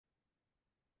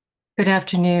Good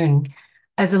afternoon.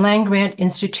 As a land-grant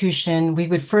institution, we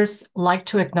would first like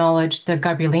to acknowledge the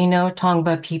Gabrielino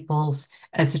Tongva peoples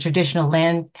as the traditional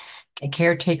land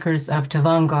caretakers of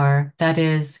Tavangar, that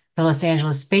is, the Los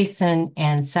Angeles Basin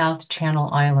and South Channel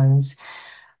Islands.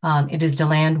 It is the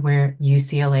land where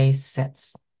UCLA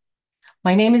sits.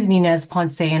 My name is Ninez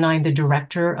Ponce, and I'm the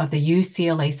director of the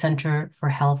UCLA Center for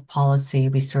Health Policy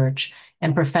Research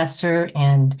and professor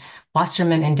and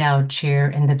Wasserman Endowed Chair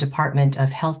in the Department of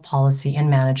Health Policy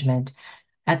and Management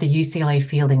at the UCLA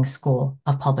Fielding School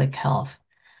of Public Health.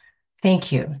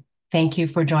 Thank you. Thank you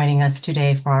for joining us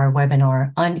today for our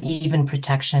webinar, Uneven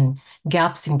Protection,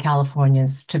 Gaps in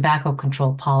California's Tobacco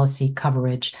Control Policy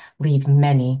Coverage Leave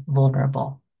Many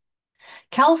Vulnerable.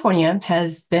 California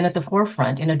has been at the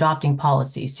forefront in adopting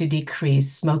policies to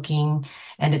decrease smoking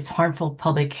and its harmful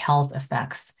public health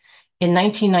effects. In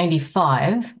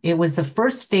 1995, it was the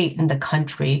first state in the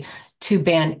country to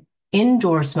ban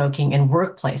indoor smoking in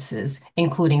workplaces,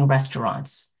 including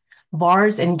restaurants.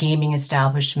 Bars and gaming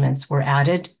establishments were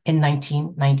added in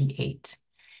 1998.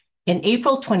 In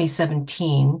April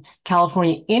 2017,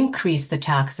 California increased the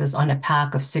taxes on a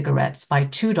pack of cigarettes by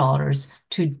 $2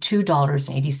 to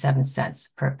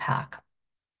 $2.87 per pack.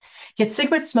 Yet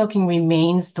cigarette smoking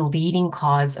remains the leading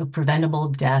cause of preventable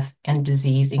death and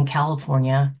disease in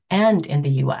California and in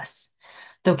the US.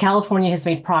 Though California has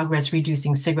made progress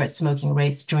reducing cigarette smoking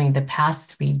rates during the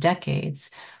past 3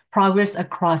 decades, progress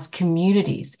across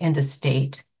communities in the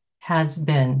state has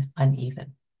been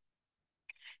uneven.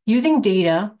 Using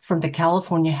data from the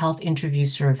California Health Interview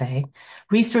Survey,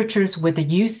 researchers with the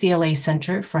UCLA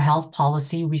Center for Health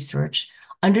Policy Research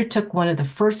undertook one of the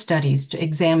first studies to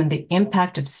examine the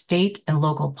impact of state and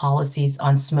local policies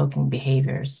on smoking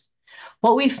behaviors.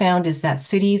 What we found is that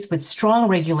cities with strong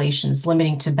regulations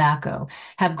limiting tobacco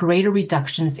have greater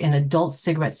reductions in adult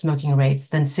cigarette smoking rates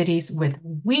than cities with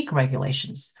weak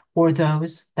regulations or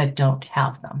those that don't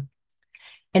have them.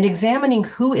 In examining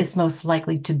who is most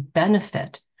likely to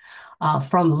benefit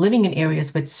from living in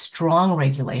areas with strong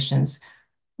regulations,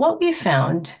 what we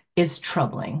found is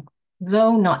troubling,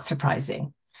 though not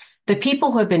surprising. The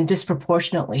people who have been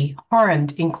disproportionately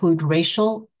harmed include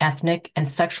racial, ethnic, and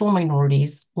sexual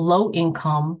minorities,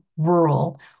 low-income,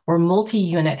 rural, or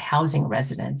multi-unit housing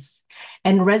residents,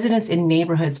 and residents in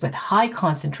neighborhoods with high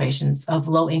concentrations of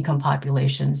low-income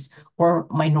populations or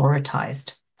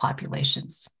minoritized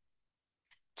populations.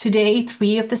 Today,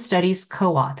 3 of the study's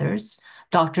co-authors,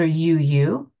 Dr. Yu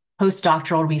Yu,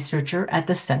 postdoctoral researcher at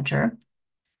the center,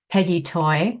 Peggy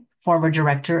Toy, former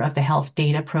director of the Health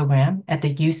Data Program at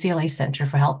the UCLA Center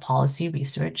for Health Policy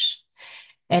Research,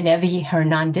 and Evie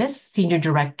Hernandez, senior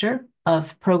director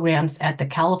of programs at the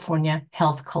California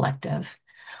Health Collective,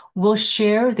 will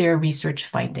share their research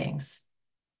findings.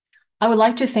 I would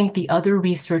like to thank the other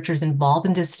researchers involved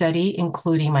in this study,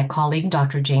 including my colleague,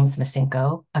 Dr. James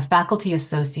Masinko, a faculty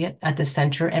associate at the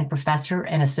center and professor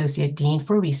and associate dean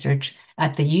for research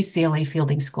at the UCLA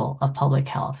Fielding School of Public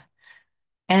Health.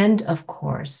 And of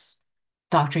course,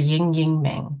 Dr. Ying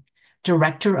Meng,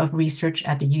 director of research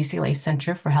at the UCLA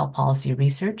Center for Health Policy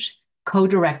Research,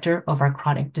 co-director of our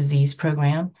chronic disease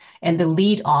program, and the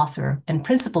lead author and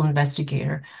principal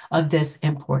investigator of this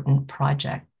important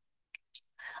project.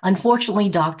 Unfortunately,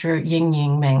 Dr.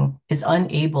 Ying Meng is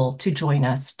unable to join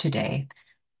us today,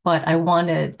 but I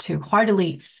wanted to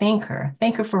heartily thank her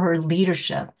for her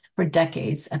leadership for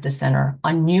decades at the center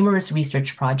on numerous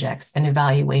research projects and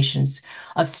evaluations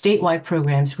of statewide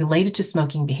programs related to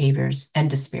smoking behaviors and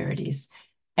disparities,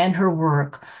 and her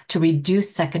work to reduce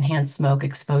secondhand smoke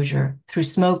exposure through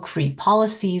smoke-free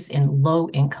policies in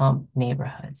low-income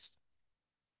neighborhoods.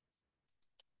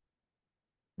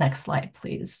 Next slide,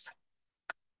 please.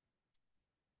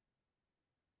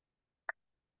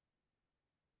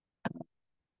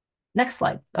 Next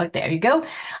slide. Oh, there you go.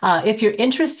 If you're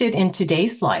interested in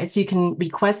today's slides, you can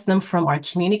request them from our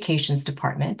communications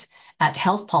department at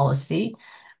healthpolicy.edu,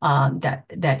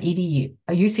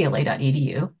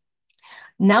 ucla.edu.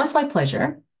 Now it's my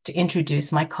pleasure to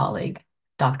introduce my colleague,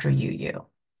 Dr. Yu Yu.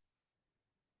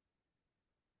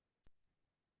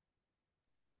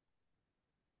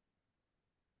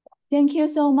 Thank you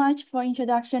so much for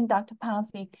introduction, Dr.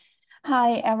 Ponce.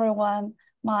 Hi, everyone.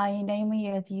 My name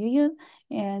is Yu Yu,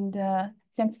 and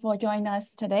thanks for joining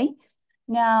us today.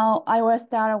 Now, I will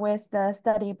start with the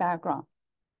study background.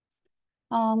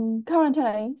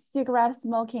 Currently, cigarette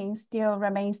smoking still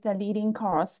remains the leading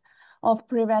cause of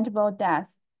preventable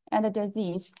death and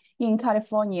disease in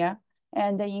California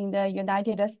and in the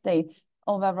United States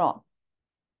overall.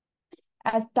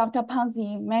 As Dr. Ponce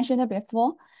mentioned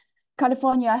before,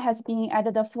 California has been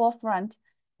at the forefront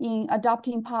in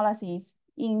adopting policies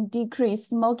in decreased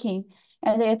smoking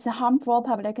and its harmful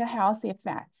public health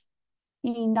effects.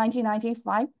 In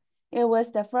 1995, it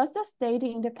was the first state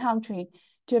in the country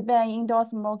to ban indoor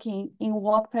smoking in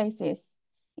workplaces,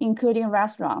 including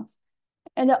restaurants,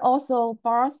 and also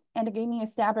bars and gaming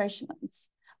establishments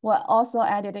were also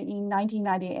added in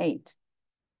 1998.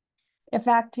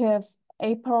 Effective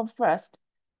April 1st,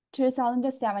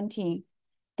 2017,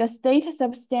 the state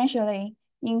substantially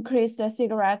increased the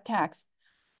cigarette tax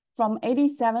from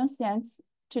 87 cents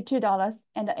to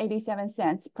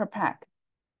 $2.87 per pack.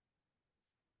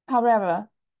 However,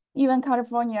 even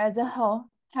California as a whole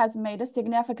has made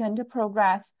significant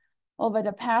progress over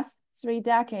the past 3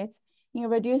 decades in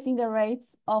reducing the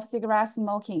rates of cigarette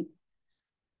smoking.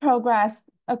 Progress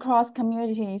across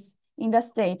communities in the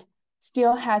state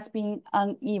still has been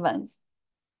uneven.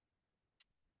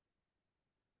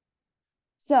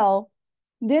 So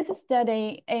this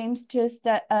study aims to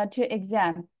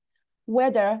examine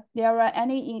whether there are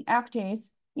any inequities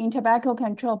in tobacco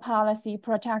control policy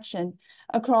protection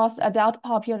across adult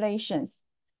populations,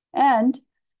 and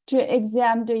to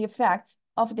examine the effects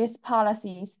of these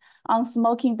policies on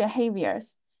smoking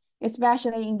behaviors,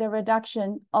 especially in the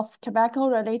reduction of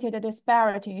tobacco-related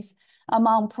disparities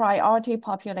among priority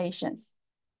populations.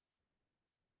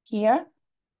 Here,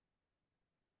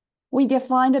 we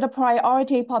defined the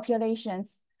priority populations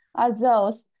as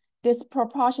those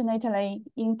disproportionately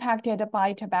impacted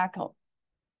by tobacco.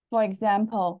 For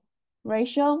example,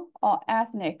 racial or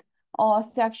ethnic or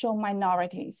sexual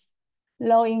minorities,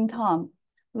 low income,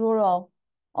 rural,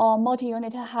 or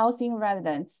multi-unit housing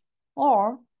residents,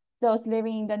 or those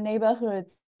living in the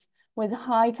neighborhoods with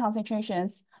high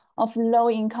concentrations of low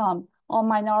income or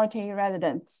minority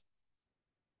residents.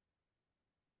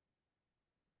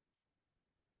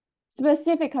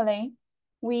 Specifically,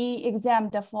 we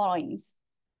examined the following.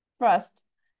 First,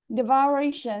 the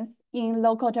variations in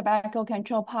local tobacco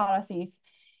control policies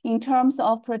in terms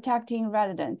of protecting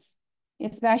residents,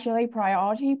 especially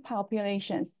priority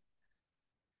populations.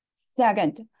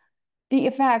 Second, the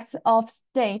effects of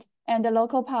state and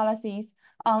local policies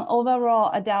on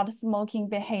overall adult smoking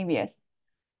behaviors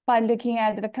by looking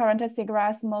at the current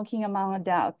cigarette smoking among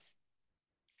adults.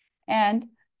 And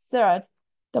third,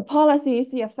 the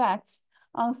policy's effects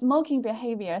on smoking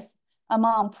behaviors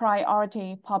among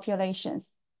priority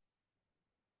populations.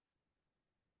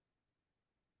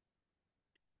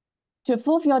 To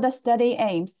fulfill the study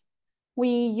aims, we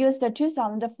used the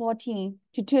 2014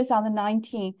 to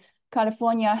 2019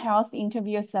 California Health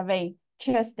Interview Survey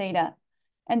CHPR data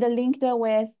and linked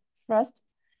with, first,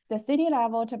 the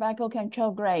city-level tobacco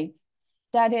control grades,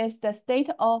 that is the State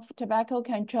of Tobacco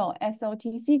Control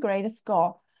SOTC grade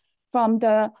score from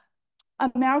the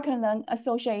American Lung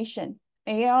Association,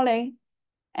 ALA,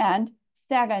 and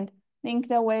second, linked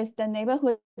with the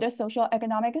neighborhood social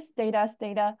economic status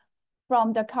data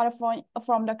from the car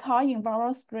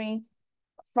environmental screen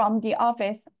from the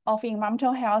Office of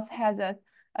Environmental Health Hazard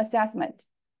Assessment.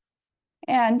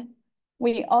 And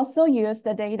we also used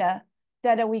the data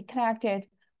that we collected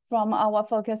from our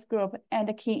focus group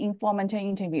and key informant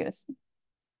interviews.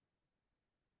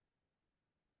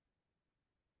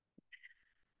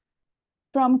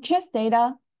 From CHPR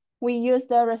data, we used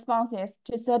the responses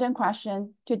to certain questions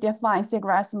to define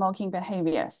cigarette smoking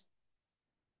behaviors.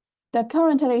 The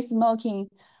currently smoking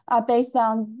are based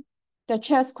on the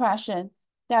CHPR question,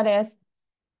 that is,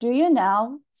 do you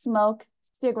now smoke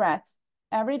cigarettes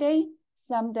every day,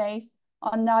 some days,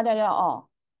 or not at all?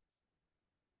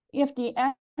 If the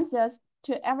answers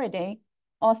to every day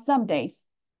or some days,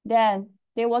 then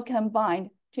they were combined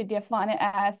to define it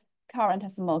as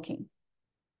current smoking.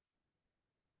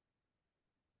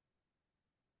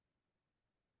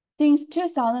 Since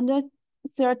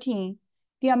 2013,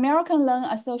 the American Lung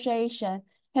Association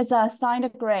has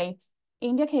assigned grades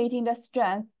indicating the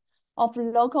strength of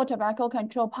local tobacco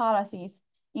control policies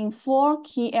in 4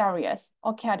 key areas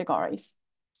or categories.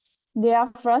 They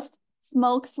are first,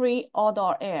 smoke-free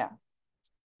outdoor air.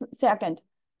 Second,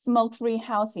 smoke-free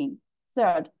housing.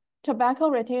 Third, tobacco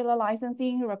retailer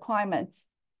licensing requirements.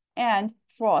 And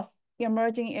fourth,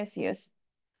 emerging issues.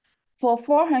 For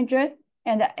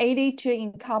 482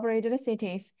 incorporated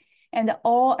cities and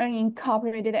all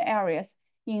unincorporated areas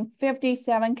in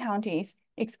 57 counties,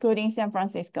 excluding San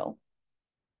Francisco.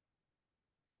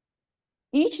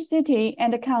 Each city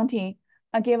and county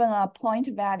are given a point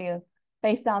value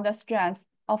based on the strength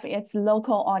of its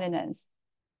local ordinance.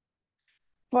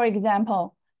 For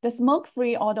example, the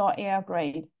smoke-free outdoor air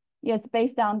grade is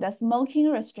based on the smoking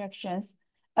restrictions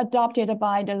adopted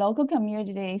by the local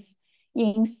communities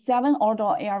in 7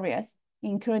 outdoor areas,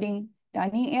 including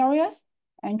dining areas,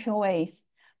 entryways,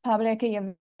 public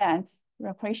events,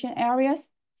 recreation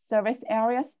areas, service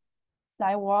areas,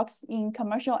 sidewalks in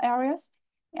commercial areas,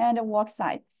 and work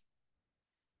sites.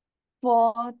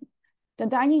 For the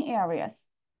dining areas,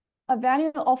 a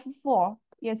value of 4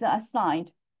 is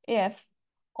assigned if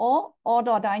all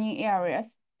outdoor dining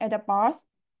areas at the bars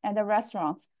and the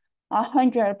restaurants are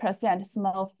 100%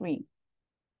 smoke-free.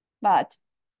 But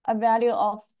a value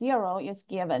of 0 is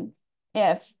given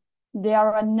if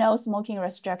there are no smoking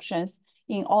restrictions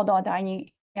in outdoor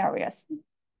dining areas.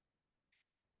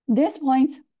 These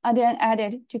points are then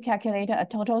added to calculate a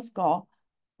total score,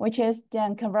 which is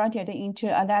then converted into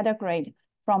a letter grade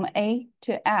from A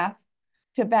to F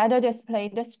to better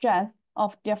display the strength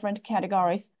of different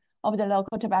categories of the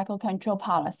local tobacco control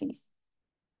policies.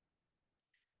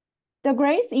 The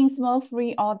grades in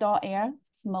smoke-free outdoor air,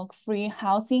 smoke-free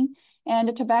housing,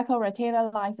 and tobacco retailer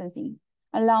licensing,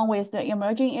 along with the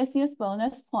emerging issues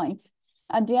bonus points,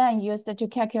 are then used to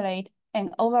calculate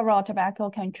an overall tobacco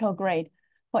control grade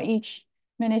for each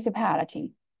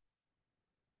municipality.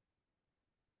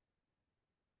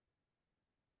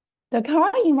 The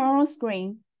car environmental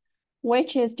screen,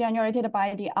 which is generated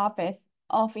by the Office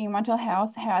of Environmental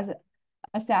Health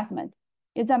Assessment,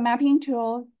 is a mapping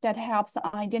tool that helps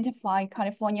identify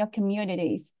California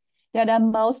communities that are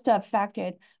most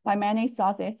affected by many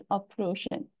sources of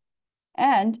pollution,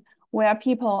 and where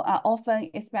people are often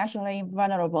especially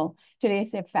vulnerable to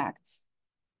these effects.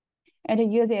 It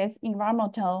uses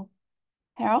environmental,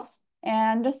 health,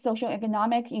 and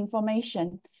socioeconomic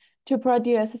information to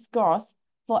produce scores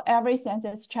for every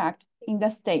census tract in the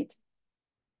state.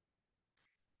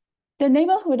 The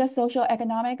neighborhood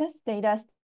socioeconomic status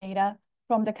data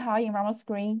from the car environmental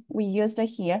screen we used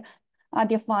here are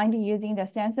defined using the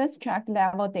census tract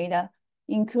level data,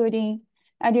 including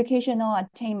educational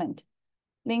attainment,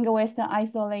 linguistic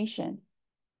isolation,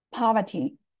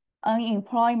 poverty,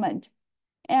 unemployment,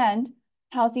 and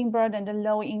housing burden to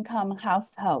low-income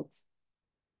households.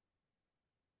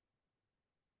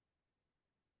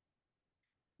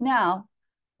 Now,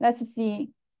 let's see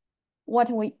what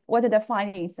the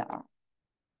findings are.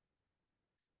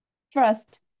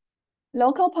 First,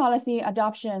 local policy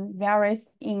adoption varies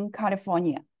in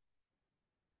California.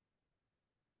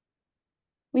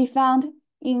 We found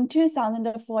in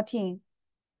 2014,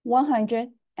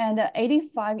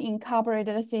 185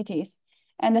 incorporated cities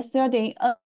and 30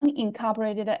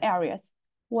 unincorporated areas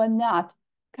were not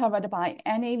covered by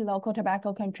any local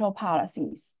tobacco control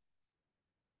policies.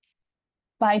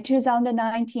 By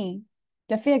 2019,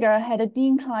 the figure had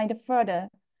declined further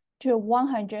to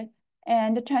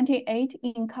 128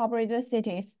 incorporated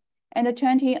cities and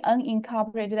 20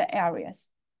 unincorporated areas.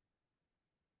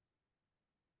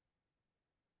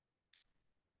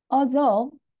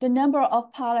 Although the number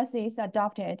of policies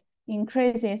adopted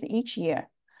increases each year,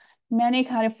 many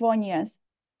Californians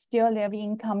still live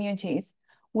in communities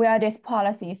where these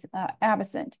policies are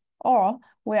absent or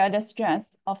where the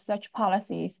strength of such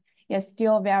policies is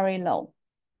still very low.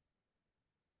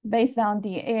 Based on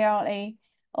the ALA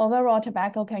overall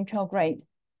tobacco control grade,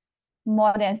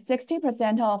 more than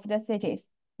 60% of the cities,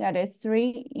 that is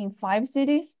 3 in 5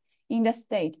 cities in the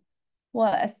state,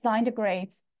 were assigned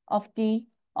grades of D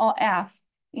or F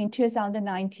in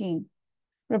 2019,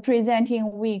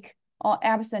 representing weak or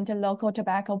absent local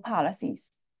tobacco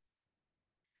policies.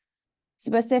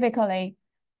 Specifically,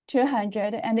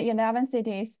 211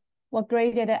 cities were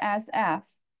graded as F,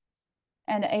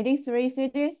 and 83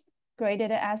 cities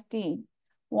graded as D,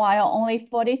 while only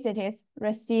 40 cities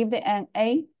received an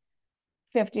A,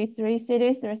 53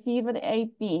 cities received a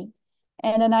B,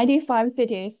 and 95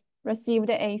 cities received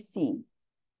a C.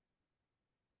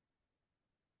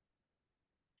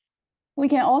 We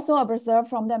can also observe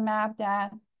from the map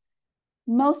that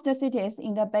most cities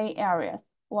in the Bay Area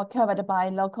were covered by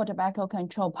local tobacco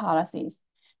control policies,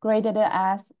 graded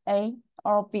as A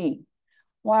or B,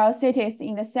 while cities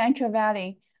in the Central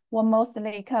Valley were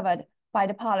mostly covered by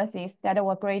the policies that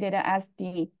were graded as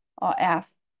D or F.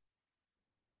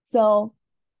 So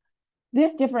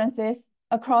these differences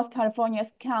across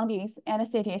California's counties and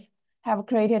cities have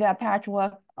created a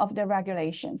patchwork of the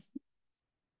regulations.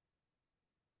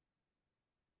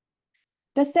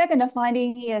 The second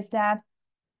finding is that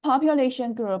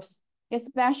population groups,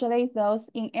 especially those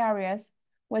in areas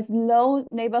with low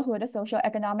neighborhood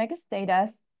socioeconomic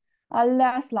status, are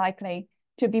less likely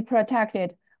to be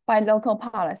protected by local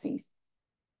policies.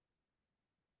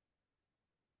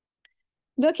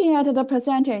 Looking at the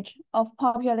percentage of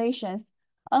populations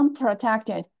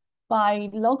unprotected by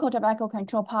local tobacco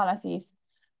control policies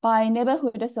by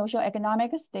neighborhood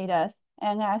socioeconomic status,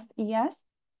 NSES,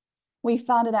 we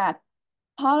found that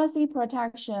policy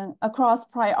protection across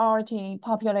priority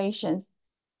populations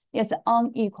is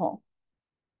unequal.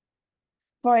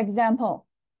 For example,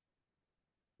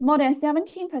 more than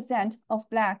 17% of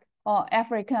Black or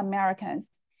African Americans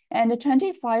and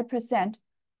 25%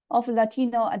 of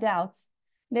Latino adults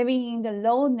living in the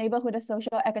low neighborhood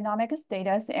socioeconomic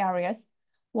status areas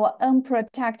were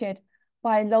unprotected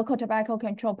by local tobacco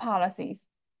control policies,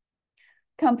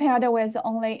 compared with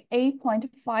only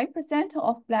 8.5%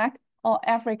 of Black or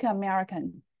African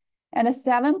American and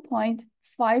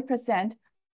 7.5%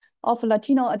 of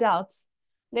Latino adults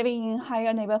living in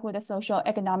higher neighborhood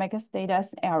socioeconomic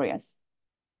status areas.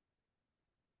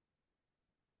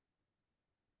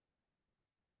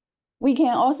 We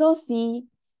can also see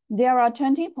there are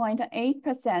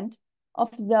 20.8%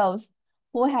 of those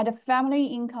who had family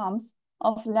incomes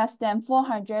of less than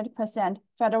 400%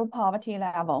 federal poverty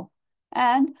level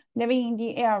and living in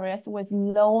the areas with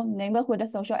low neighborhood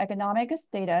socioeconomic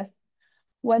status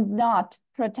were not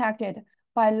protected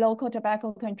by local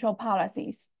tobacco control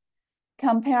policies,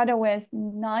 compared with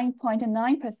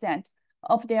 9.9%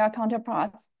 of their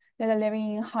counterparts that are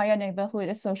living in higher neighborhood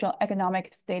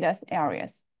socioeconomic status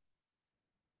areas.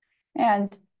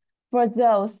 And for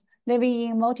those living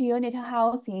in multi-unit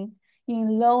housing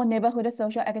in low neighborhood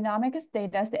socioeconomic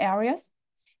status areas,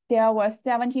 there were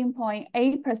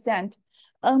 17.8%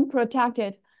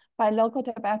 unprotected by local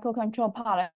tobacco control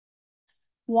policy,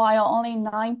 while only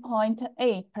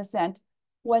 9.8%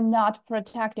 were not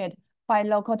protected by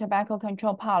local tobacco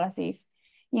control policies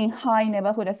in high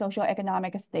neighborhood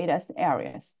socioeconomic status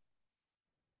areas.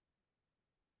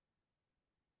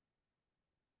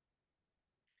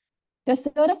 The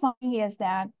third finding is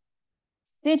that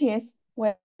cities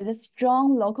with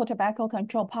strong local tobacco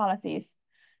control policies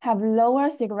have lower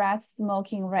cigarette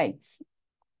smoking rates.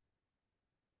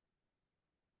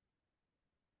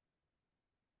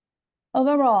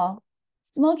 Overall,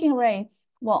 smoking rates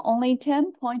were only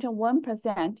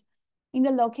 10.1% in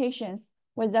the locations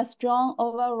with a strong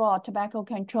overall tobacco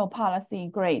control policy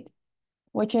grade,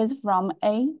 which is from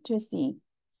A to C,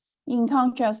 in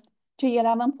contrast to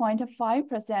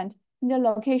 11.5% in the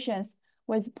locations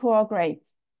with poor grades,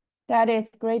 that is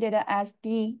graded as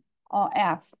D or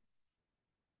F.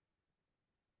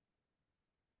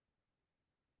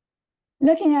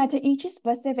 Looking at each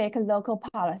specific local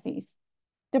policies,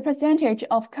 the percentage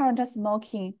of current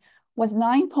smoking was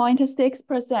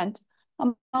 9.6%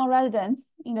 among residents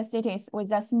in the cities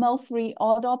with a smoke-free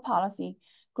outdoor policy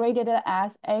graded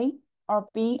as A or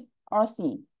B or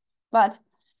C, but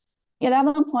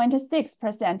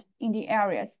 11.6% in the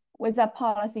areas with a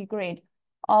policy grade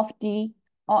of D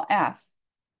or F.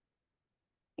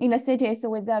 In the cities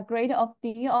with a grade of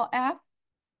D or F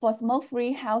for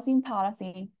smoke-free housing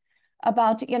policy,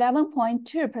 about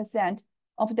 11.2%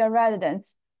 of the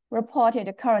residents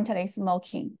reported currently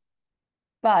smoking,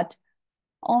 but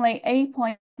only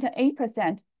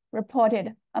 8.8%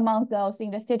 reported among those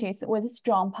in the cities with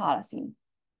strong policy.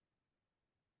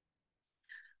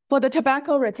 For the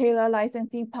tobacco retailer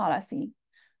licensing policy,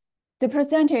 the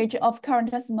percentage of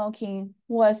current smoking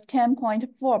was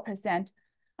 10.4%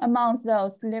 among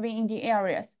those living in the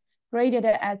areas graded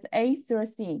as A through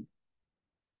C,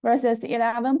 versus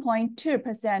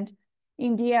 11.2%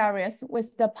 in the areas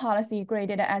with the policy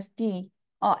graded as D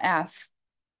or F.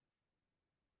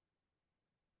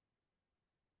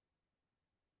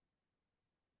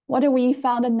 What we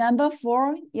found number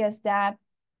 4 is that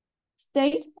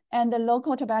state and the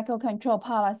local tobacco control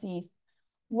policies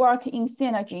work in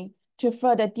synergy to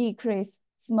further decrease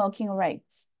smoking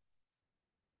rates.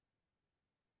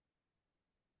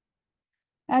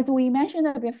 As we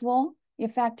mentioned before,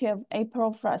 effective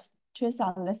April 1st,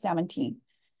 2017,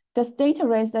 the state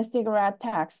raised the cigarette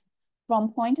tax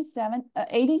from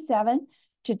 0.87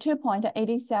 to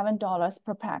 $2.87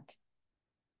 per pack.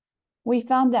 We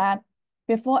found that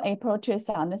before April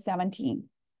 2017,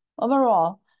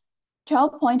 overall,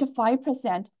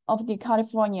 12.5% of the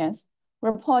Californians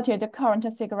reported current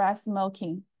cigarette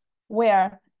smoking,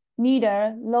 where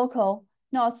neither local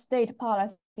nor state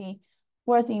policy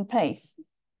was in place.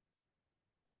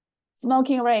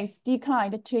 Smoking rates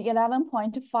declined to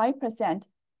 11.5%,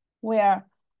 where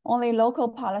only local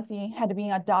policy had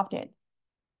been adopted.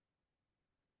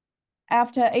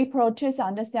 After April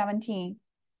 2017,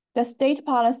 the state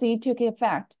policy took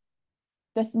effect.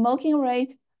 The smoking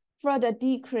rate further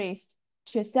decreased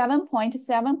to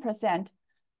 7.7%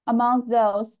 among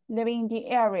those living in the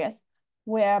areas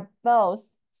where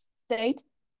both state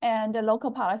and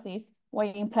local policies were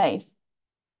in place,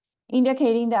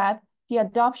 indicating that the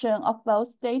adoption of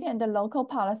both state and local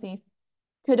policies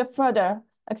could further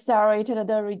accelerate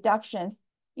the reductions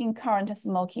in current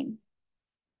smoking.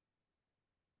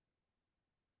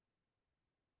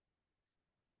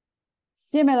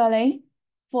 Similarly,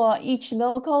 for each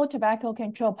local tobacco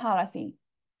control policy,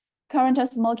 current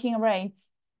smoking rates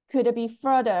could be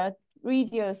further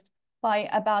reduced by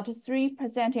about 3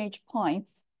 percentage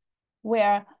points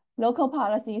where local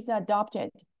policies are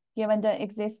adopted given the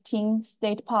existing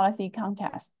state policy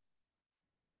context.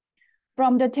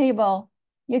 From the table,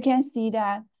 you can see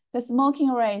that the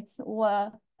smoking rates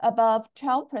were above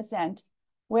 12%,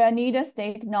 where neither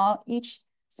state nor each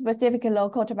specific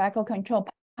local tobacco control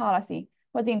policy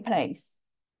was in place.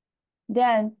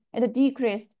 Then it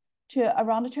decreased to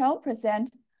around 12%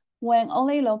 when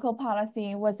only local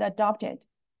policy was adopted,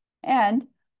 and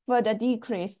further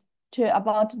decreased to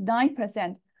about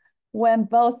 9% when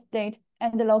both state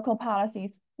and the local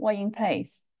policies were in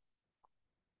place.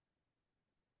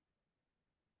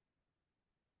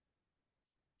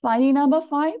 Finding number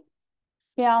 5,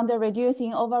 beyond the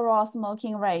reducing overall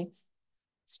smoking rates,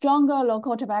 stronger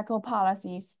local tobacco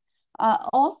policies are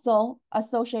also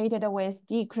associated with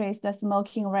decreased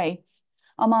smoking rates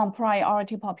among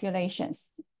priority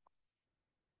populations.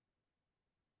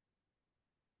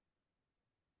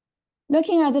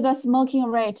 Looking at the smoking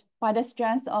rate by the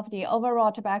strength of the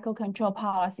overall tobacco control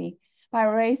policy by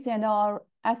race and or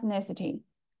ethnicity,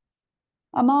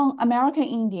 among American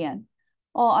Indian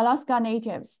or Alaska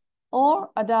Natives or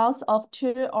adults of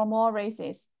 2 or more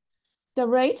races, the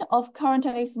rate of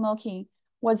currently smoking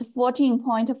was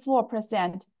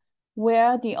 14.4%,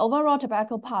 where the overall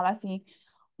tobacco policy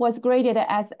was graded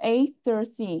as A through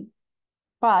C,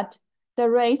 but the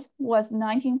rate was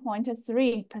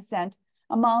 19.3%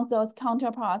 among those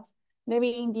counterparts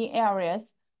living in the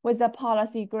areas with a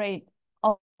policy grade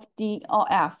of D or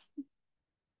F.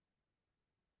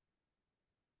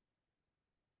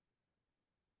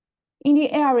 In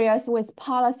the areas with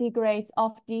policy grades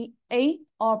of D, A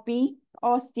or B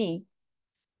or C,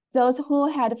 those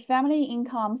who had family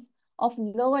incomes of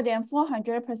lower than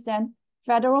 400%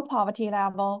 federal poverty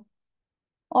level,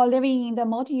 or living in the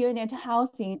multi-unit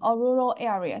housing or rural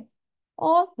areas,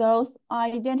 or those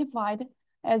identified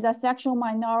as a sexual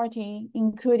minority,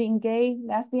 including gay,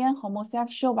 lesbian,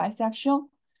 homosexual, bisexual,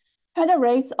 had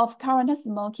rates of current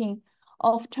smoking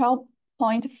of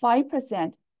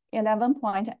 12.5%,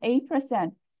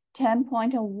 11.8%,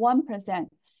 10.1%,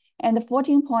 and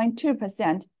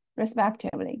 14.2%,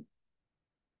 respectively.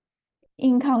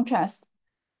 In contrast,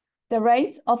 the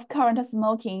rates of current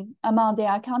smoking among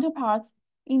their counterparts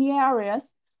in the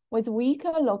areas with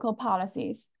weaker local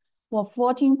policies were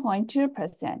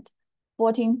 14.2%,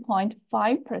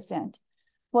 14.5%,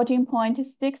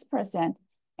 14.6%,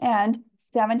 and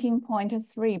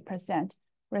 17.3%,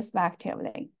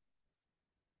 respectively.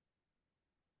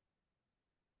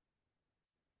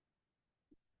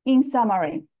 In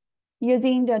summary,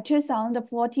 using the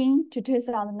 2014 to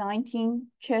 2019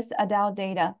 CHIS adult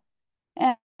data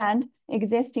and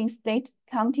existing state,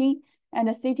 county,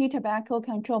 and city tobacco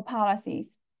control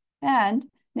policies, and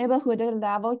neighborhood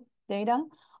level data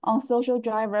on social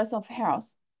drivers of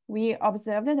health, we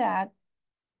observed that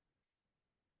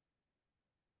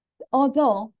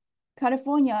although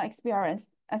California experienced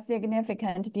a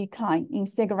significant decline in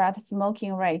cigarette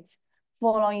smoking rates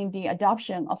following the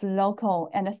adoption of local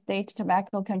and state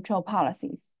tobacco control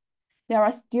policies, there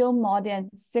are still more than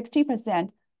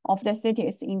 60% of the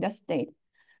cities in the state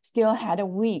still had a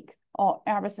weak or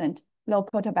absent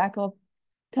local tobacco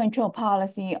control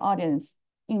policy ordinance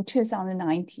in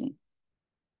 2019.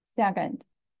 Second,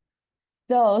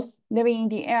 those living in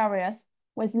the areas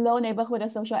with low neighborhood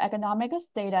socioeconomic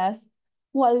status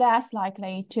were less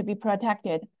likely to be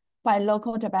protected by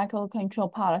local tobacco control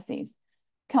policies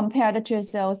compared to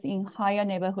those in higher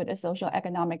neighborhood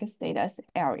socioeconomic status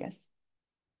areas.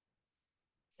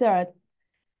 Third,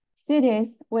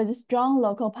 cities with strong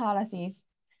local policies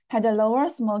had lower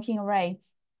smoking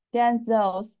rates than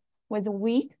those with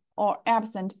weak or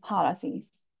absent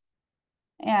policies.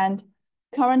 And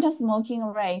current smoking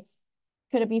rates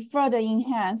could be further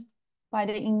enhanced by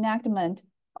the enactment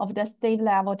of the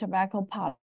state-level tobacco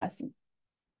policy.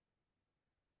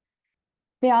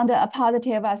 Beyond a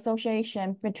positive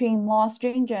association between more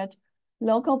stringent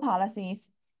local policies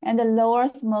and the lower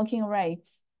smoking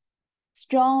rates,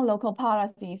 strong local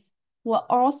policies were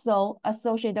also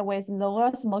associated with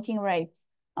lower smoking rates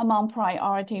among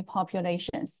priority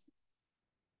populations.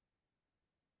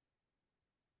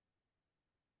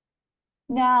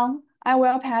 Now, I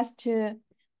will pass to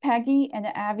Peggy and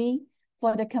Abby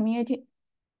for the community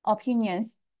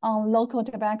opinions on local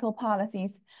tobacco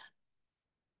policies.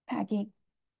 Peggy.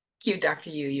 Thank you, Dr.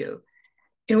 Yu.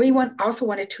 And we also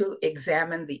wanted to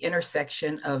examine the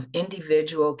intersection of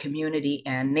individual, community,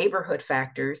 and neighborhood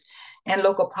factors and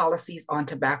local policies on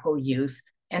tobacco use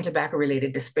and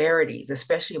tobacco-related disparities,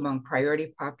 especially among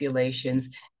priority populations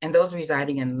and those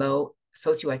residing in low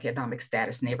socioeconomic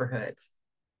status neighborhoods.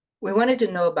 We wanted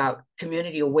to know about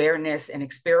community awareness and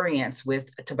experience with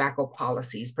tobacco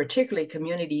policies, particularly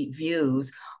community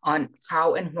views on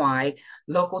how and why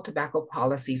local tobacco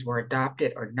policies were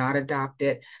adopted or not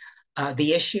adopted,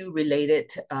 the issue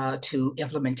related to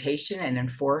implementation and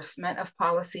enforcement of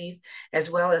policies,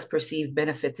 as well as perceived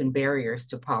benefits and barriers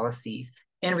to policies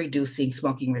in reducing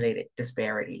smoking-related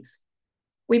disparities.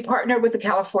 We partnered with the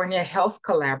California Health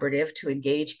Collaborative to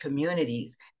engage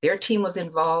communities. Their team was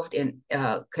involved in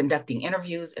conducting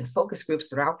interviews and focus groups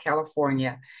throughout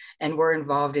California and were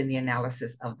involved in the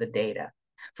analysis of the data.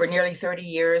 For nearly 30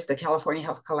 years, the California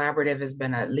Health Collaborative has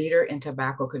been a leader in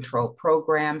tobacco control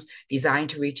programs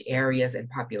designed to reach areas and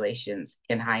populations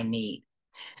in high need.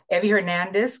 Evie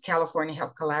Hernandez, California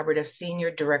Health Collaborative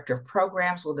Senior Director of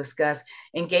Programs, will discuss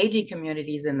engaging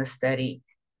communities in the study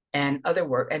and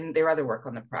their other work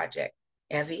on the project.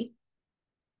 Evie?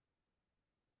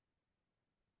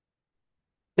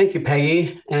 Thank you,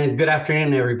 Peggy, and good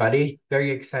afternoon, everybody.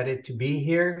 Very excited to be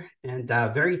here and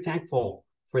very thankful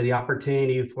for the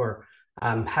opportunity for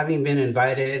having been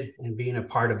invited and being a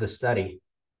part of the study.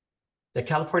 The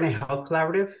California Health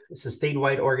Collaborative is a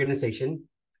statewide organization.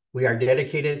 We are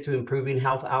dedicated to improving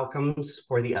health outcomes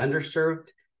for the underserved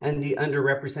and the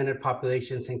underrepresented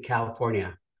populations in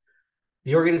California.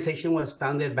 The organization was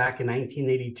founded back in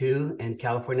 1982 in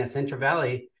California Central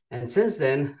Valley, and since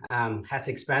then has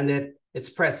expanded its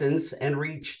presence and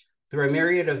reach through a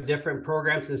myriad of different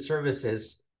programs and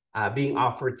services being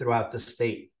offered throughout the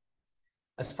state.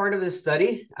 As part of this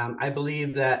study, I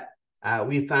believe that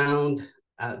we found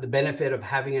the benefit of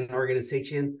having an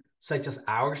organization such as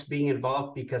ours being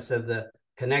involved because of the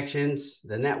connections,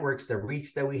 the networks, the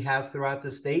reach that we have throughout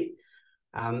the state.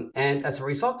 And as a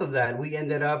result of that, we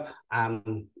ended up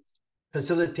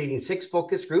facilitating 6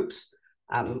 focus groups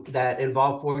that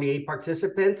involved 48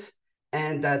 participants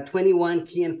and 21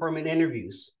 key informant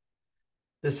interviews.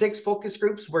 The 6 focus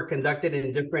groups were conducted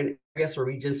in different areas or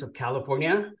regions of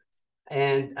California,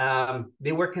 and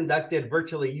they were conducted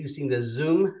virtually using the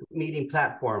Zoom meeting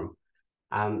platform.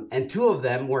 And 2 of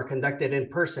them were conducted in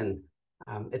person.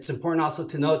 It's important also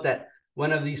to note that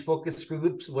one of these focus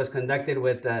groups was conducted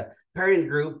with a parent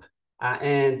group,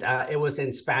 and it was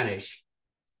in Spanish.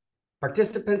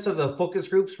 Participants of the focus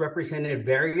groups represented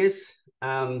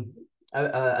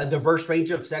a diverse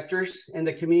range of sectors in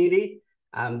the community.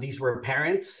 These were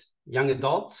parents, young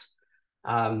adults.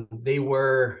 They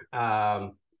were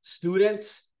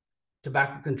students,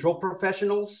 tobacco control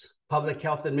professionals, public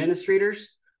health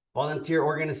administrators, volunteer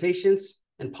organizations,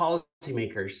 and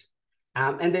policymakers.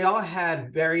 And they all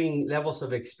had varying levels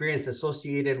of experience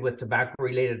associated with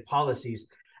tobacco-related policies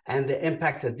and the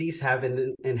impacts that these have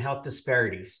in health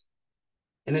disparities.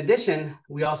 In addition,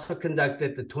 we also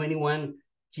conducted the 21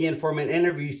 key informant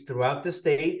interviews throughout the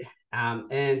state,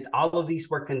 and all of these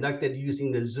were conducted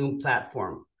using the Zoom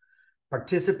platform.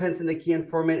 Participants in the key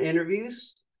informant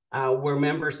interviews were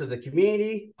members of the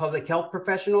community, public health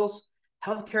professionals,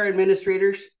 healthcare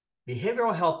administrators,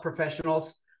 behavioral health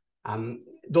professionals,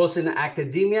 those in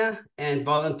academia, and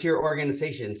volunteer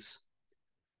organizations.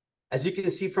 As you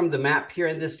can see from the map here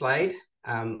in this slide,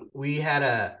 we had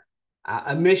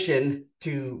a mission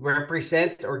to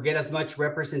represent or get as much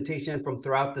representation from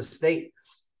throughout the state.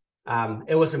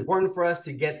 It was important for us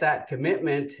to get that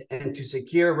commitment and to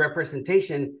secure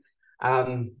representation.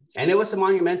 And it was a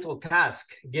monumental task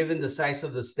given the size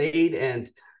of the state and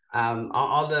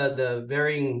all the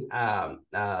varying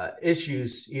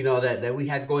issues, that we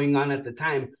had going on at the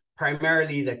time,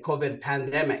 primarily the COVID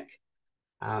pandemic.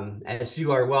 As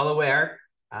you are well aware,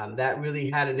 that really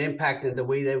had an impact in the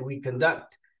way that we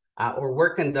conduct or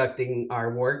we're conducting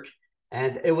our work.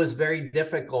 And it was very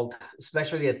difficult,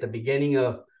 especially at the beginning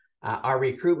of our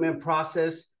recruitment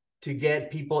process, to get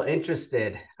people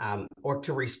interested or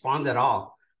to respond at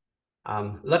all.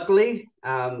 Luckily,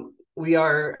 we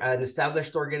are an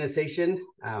established organization.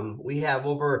 We have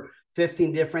over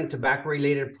 15 different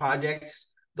tobacco-related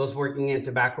projects, those working in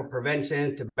tobacco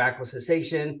prevention, tobacco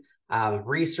cessation,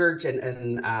 research,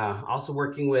 and also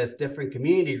working with different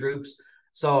community groups.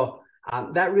 So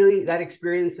that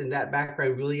experience and that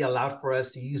background really allowed for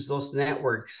us to use those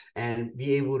networks and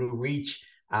be able to reach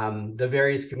the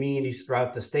various communities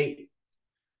throughout the state.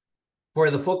 For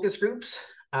the focus groups,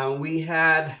 we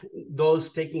had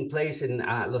those taking place in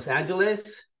Los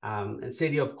Angeles, and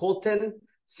city of Colton,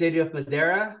 city of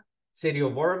Madera, city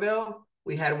of Oroville.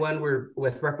 We had one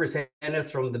with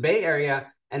representatives from the Bay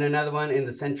Area and another one in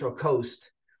the Central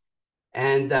Coast.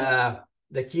 And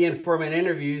The key informant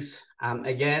interviews,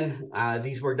 again,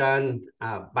 these were done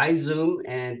by Zoom,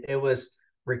 and it was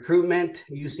recruitment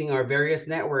using our various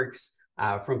networks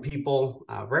from people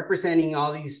representing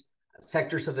all these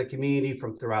sectors of the community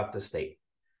from throughout the state.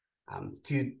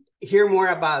 To hear more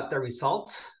about the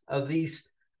results of these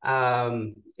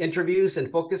interviews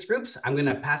and focus groups, I'm going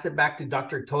to pass it back to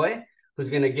Dr. Toy, who's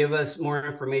going to give us more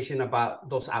information about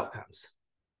those outcomes.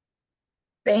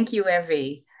 Thank you,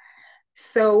 Evie.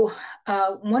 So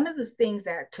one of the things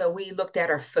that we looked at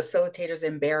are facilitators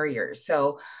and barriers.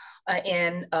 So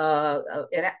in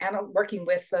working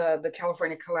with the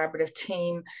California Collaborative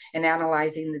team and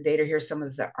analyzing the data, here's some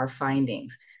of our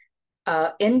findings.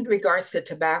 In regards to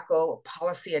tobacco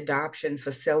policy adoption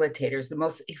facilitators, the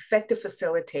most effective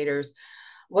facilitators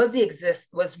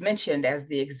was mentioned as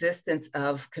the existence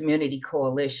of community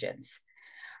coalitions.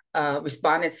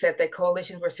 Respondents said that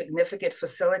coalitions were significant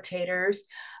facilitators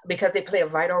because they play a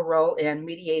vital role in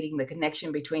mediating the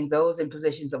connection between those in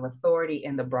positions of authority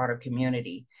and the broader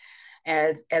community,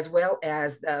 as well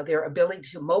as their ability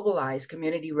to mobilize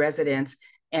community residents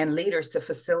and leaders to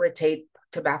facilitate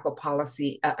tobacco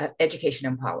policy, education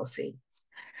and policy.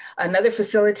 Another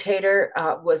facilitator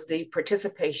was the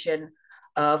participation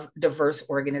of diverse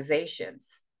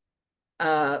organizations.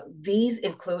 These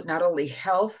include not only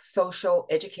health, social,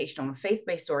 educational, and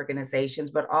faith-based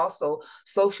organizations, but also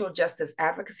social justice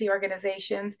advocacy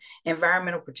organizations,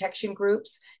 environmental protection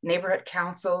groups, neighborhood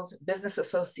councils, business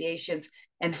associations,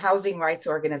 and housing rights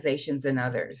organizations, and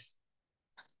others.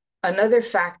 Another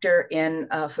factor in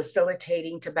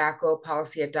facilitating tobacco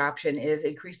policy adoption is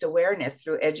increased awareness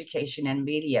through education and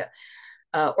media.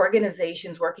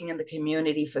 Organizations working in the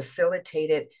community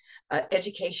facilitated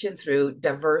education through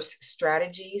diverse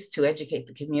strategies to educate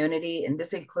the community. And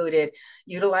this included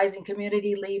utilizing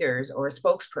community leaders or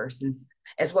spokespersons,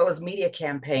 as well as media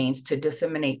campaigns to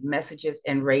disseminate messages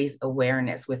and raise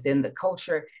awareness within the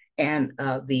culture and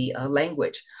the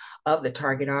language of the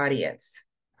target audience.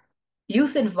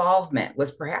 Youth involvement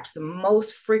was perhaps the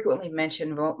most frequently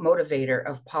mentioned motivator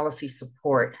of policy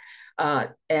support.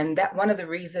 And that one of the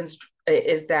reasons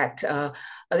is that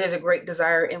there's a great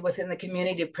desire within the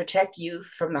community to protect youth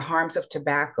from the harms of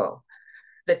tobacco.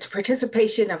 The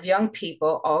participation of young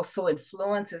people also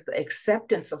influences the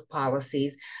acceptance of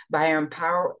policies by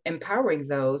empowering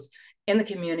those in the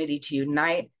community to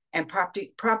unite and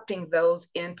prompting those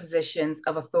in positions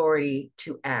of authority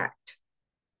to act.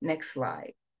 Next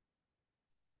slide.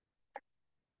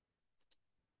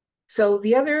 So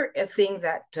the other thing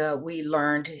that we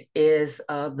learned is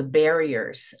the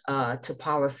barriers to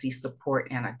policy support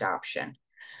and adoption.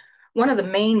 One of the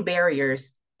main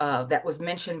barriers that was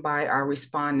mentioned by our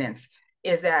respondents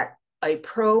is that a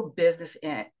pro-business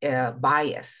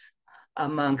bias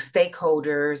among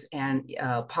stakeholders and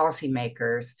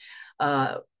policymakers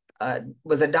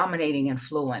was a dominating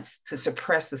influence to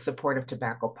suppress the support of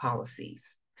tobacco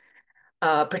policies,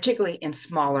 particularly in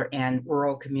smaller and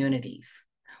rural communities.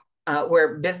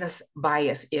 Where business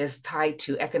bias is tied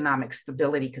to economic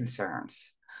stability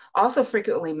concerns. Also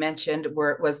frequently mentioned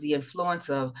was the influence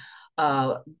of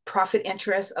profit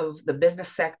interests of the business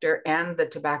sector and the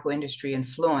tobacco industry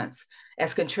influence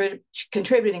as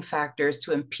contributing factors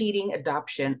to impeding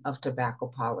adoption of tobacco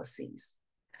policies.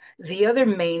 The other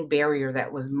main barrier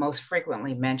that was most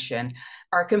frequently mentioned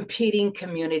are competing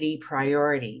community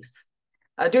priorities.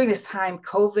 During this time,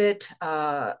 COVID,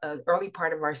 early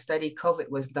part of our study, COVID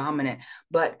was dominant,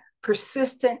 but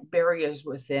persistent barriers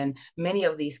within many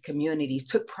of these communities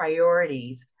took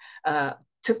priority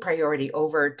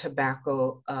over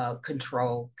tobacco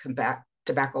control,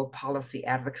 tobacco policy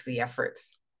advocacy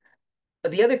efforts.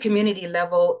 The other community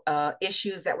level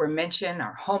issues that were mentioned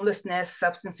are homelessness,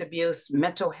 substance abuse,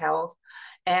 mental health,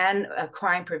 and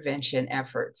crime prevention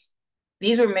efforts.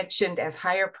 These were mentioned as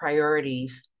higher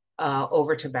priorities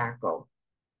over tobacco.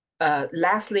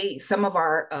 Lastly, some of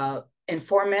our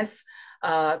informants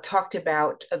talked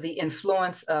about the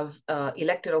influence of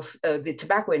the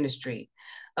tobacco industry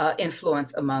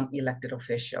influence among elected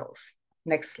officials.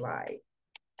 Next slide.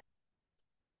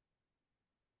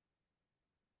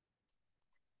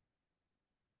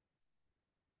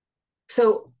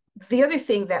 So the other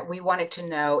thing that we wanted to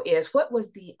know is what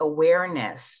was the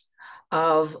awareness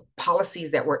of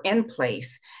policies that were in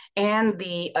place and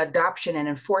the adoption and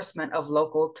enforcement of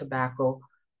local tobacco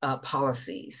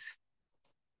policies.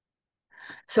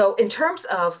 So in terms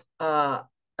of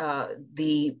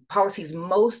the policies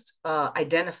most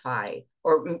identified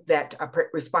or that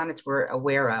respondents were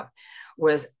aware of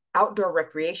was outdoor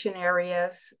recreation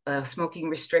areas, smoking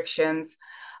restrictions,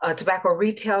 tobacco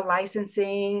retail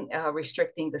licensing,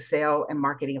 restricting the sale and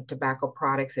marketing of tobacco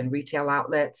products in retail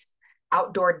outlets,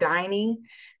 outdoor dining,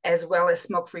 as well as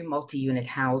smoke-free multi-unit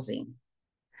housing.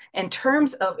 In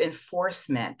terms of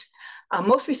enforcement,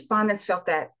 most respondents felt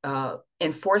that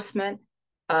enforcement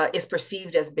is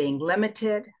perceived as being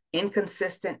limited,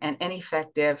 inconsistent, and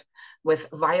ineffective, with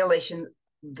violations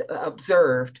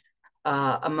observed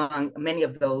among many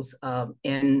of those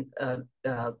in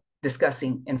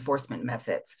discussing enforcement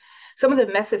methods. Some of the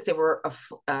methods they were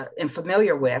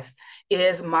familiar with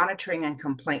is monitoring and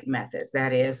complaint methods.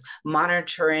 That is,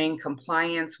 monitoring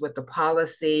compliance with the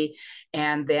policy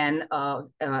and then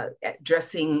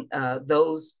addressing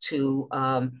those to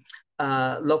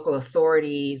local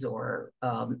authorities or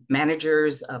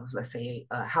managers of, let's say,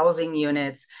 housing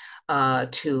units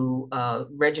to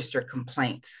register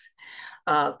complaints.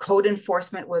 Code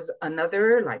enforcement was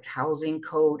another, like housing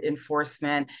code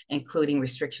enforcement, including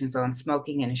restrictions on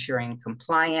smoking and ensuring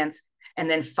compliance, and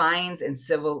then fines and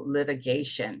civil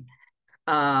litigation.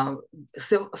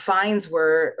 So fines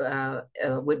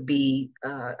would be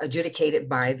adjudicated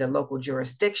by the local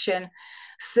jurisdiction.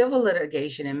 Civil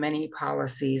litigation in many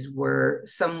policies were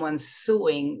someone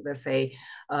suing, let's say,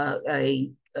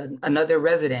 another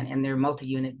resident in their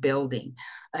multi-unit building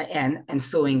and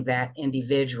suing that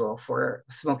individual for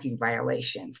smoking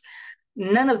violations.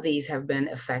 None of these have been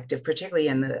effective, particularly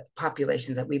in the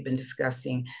populations that we've been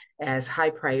discussing as high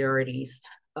priorities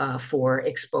for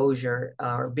exposure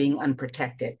or being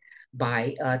unprotected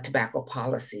by tobacco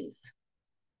policies.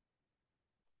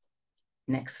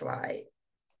 Next slide.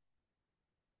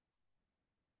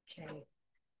 Okay.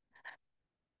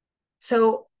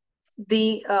 So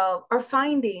our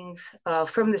findings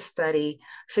from the study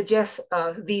suggest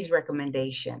these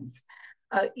recommendations.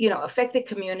 Affected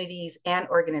communities and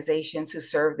organizations who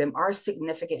serve them are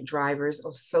significant drivers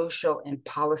of social and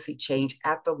policy change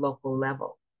at the local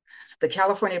level. The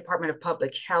California Department of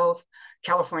Public Health,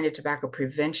 California Tobacco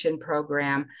Prevention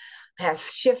Program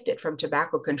has shifted from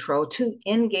tobacco control to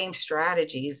in-game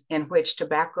strategies in which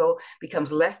tobacco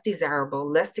becomes less desirable,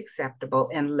 less acceptable,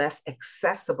 and less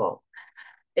accessible,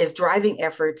 is driving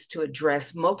efforts to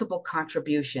address multiple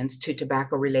contributions to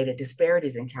tobacco-related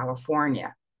disparities in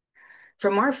California.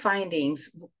 From our findings,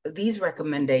 these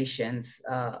recommendations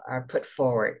are put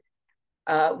forward.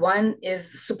 One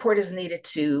is support is needed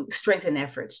to strengthen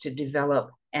efforts to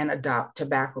develop and adopt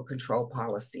tobacco control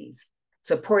policies.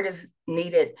 Support is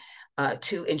needed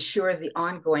to ensure the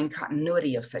ongoing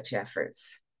continuity of such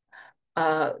efforts.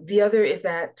 The other is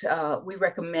that we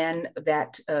recommend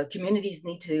that communities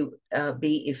need to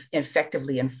be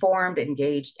effectively informed,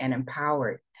 engaged, and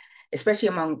empowered, especially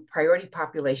among priority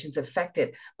populations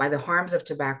affected by the harms of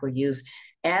tobacco use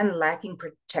and lacking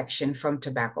protection from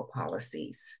tobacco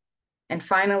policies. And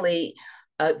finally,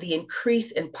 the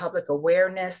increase in public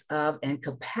awareness of and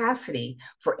capacity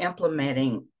for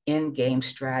implementing in-game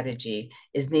strategy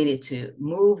is needed to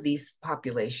move these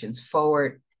populations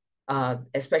forward,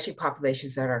 especially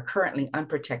populations that are currently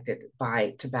unprotected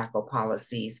by tobacco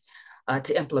policies,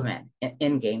 to implement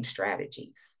in-game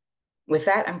strategies. With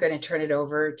that, I'm going to turn it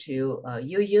over to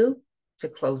Yu to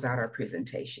close out our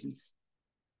presentations.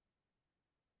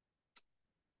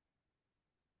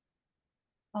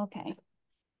 Okay,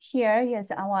 here is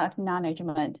our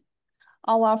acknowledgement.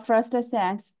 Our first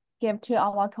thanks give to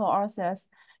our co-authors,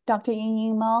 Dr.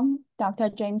 Ying Meng, Dr.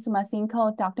 James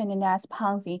Masinko, Dr. Nines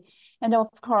Ponzi, and of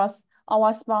course,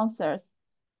 our sponsors,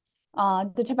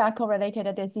 the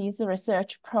Tobacco-Related Disease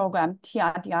Research Program,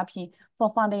 TRDRP,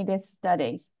 for funding these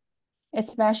studies,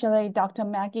 especially Dr.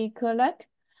 Maggie Kulak,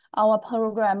 our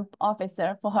program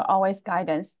officer, for her always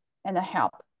guidance and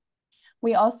help.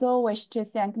 We also wish to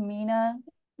thank Mina,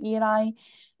 Eli,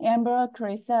 Amber,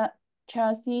 Carissa,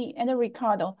 Chelsea, and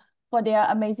Ricardo for their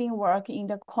amazing work in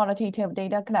the qualitative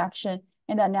data collection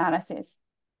and analysis.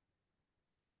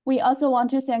 We also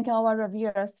want to thank our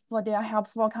reviewers for their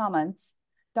helpful comments.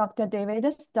 Dr. David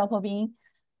Stoppelbein,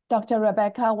 Dr.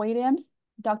 Rebecca Williams,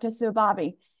 Dr. Sue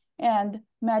Bobby, and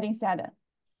Maddie Sadder.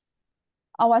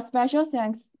 Our special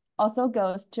thanks also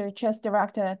goes to CHESS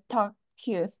Director Todd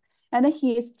Hughes and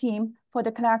his team for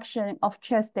the collection of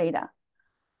CHESS data.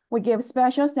 We give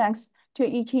special thanks to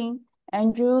Yiqing,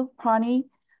 Andrew, Prani,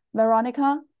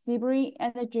 Veronica, Zibri,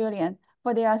 and Julian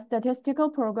for their statistical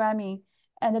programming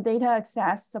and data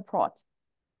access support.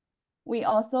 We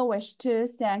also wish to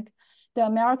thank the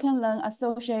American Lung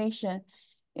Association,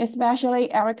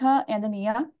 especially Erica and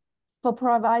Nia, for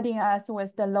providing us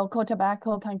with the local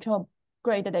tobacco control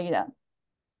grade data.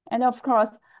 And of course,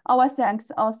 our thanks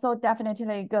also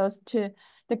definitely goes to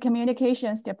the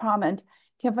communications department,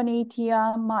 Tiffany,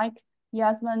 Tia, Mike,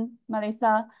 Yasmin,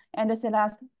 Melissa, and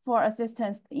Celeste for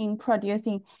assistance in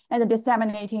producing and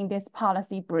disseminating this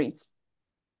policy brief.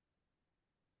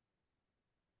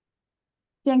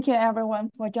 Thank you everyone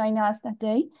for joining us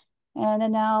today.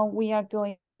 And now we are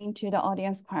going to the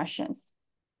audience questions.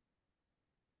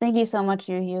 Thank you so much,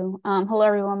 Yu. Hello,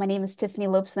 everyone. My name is Tiffany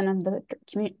Lopson. I'm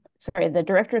the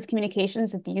Director of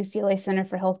Communications at the UCLA Center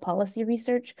for Health Policy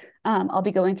Research. I'll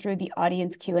be going through the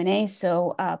audience Q&A,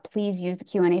 so please use the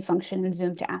Q&A function in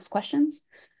Zoom to ask questions.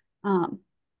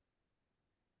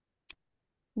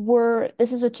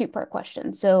 This is a two-part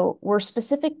question. So were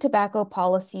specific tobacco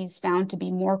policies found to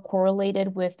be more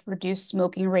correlated with reduced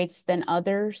smoking rates than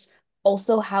others?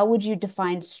 Also, how would you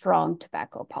define strong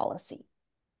tobacco policy?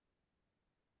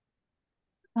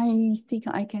 I think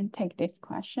I can take this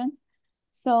question.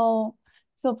 So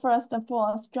first of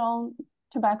all, strong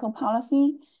tobacco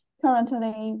policy.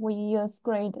 Currently, we use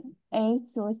grade A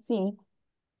through C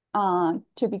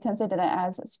to be considered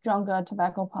as stronger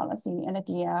tobacco policy, and the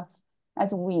DF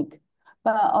as weak.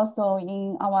 But also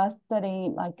in our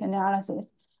study analysis,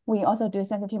 we also do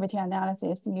sensitivity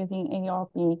analysis using A or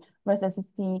B versus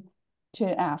C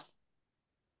to F.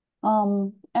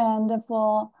 And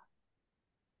for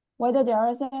whether there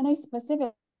is any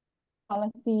specific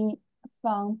policy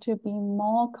found to be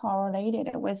more correlated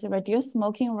with reduced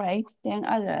smoking rates than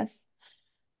others,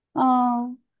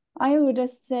 I would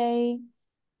say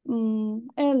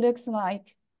it looks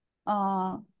like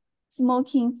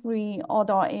smoking-free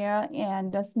outdoor air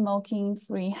and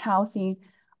smoking-free housing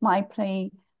might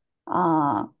play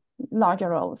larger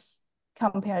roles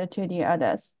compared to the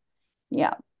others.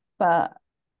 Yeah, but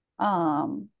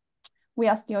we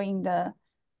are still in the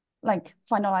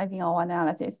finalizing our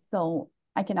analysis, so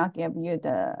I cannot give you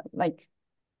the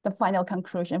final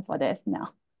conclusion for this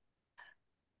now.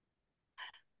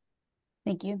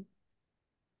 Thank you.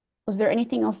 Was there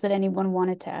anything else that anyone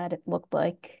wanted to add? It looked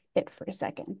like it for a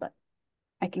second, but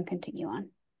I can continue on.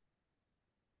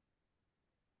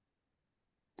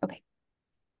 Okay.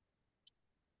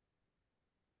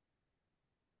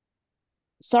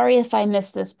 Sorry if I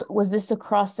missed this, but was this a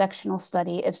cross-sectional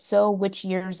study? If so, which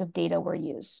years of data were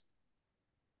used?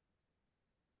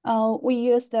 We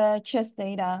used the CHESS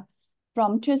data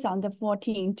from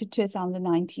 2014 to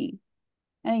 2019.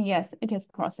 And yes, it is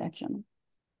cross-sectional.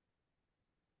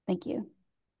 Thank you.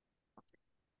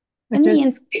 But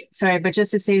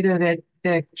just to say though that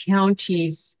the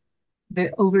counties,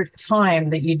 over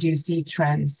time that you do see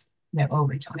trends,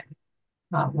 over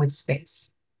time with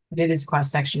space. But it is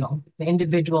cross-sectional. The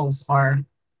individuals are,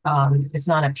 it's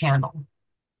not a panel.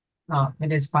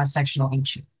 It is cross-sectional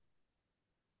each year.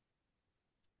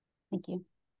 Thank you.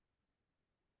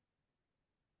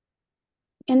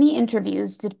 In the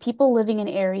interviews, did people living in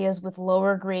areas with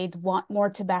lower grades want more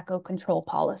tobacco control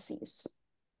policies?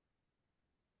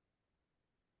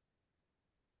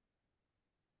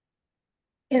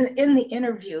 In the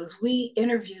interviews, we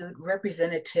interviewed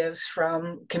representatives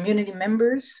from community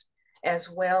members as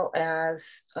well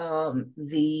as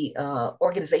the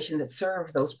organizations that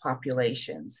serve those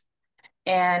populations.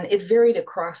 And it varied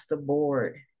across the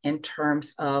board in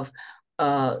terms of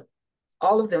all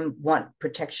of them want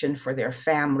protection for their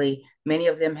family. Many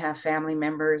of them have family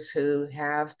members who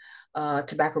have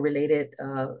tobacco-related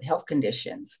health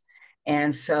conditions.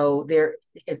 And so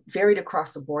it varied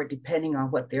across the board depending on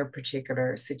what their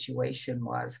particular situation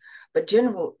was. But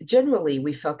generally,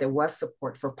 we felt there was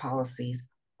support for policies,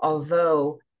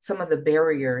 although some of the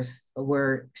barriers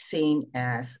were seen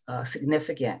as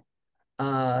significant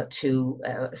to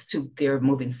their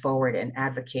moving forward and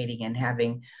advocating and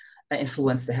having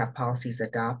influence to have policies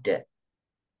adopted.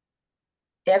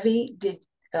 Evie,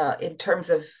 in terms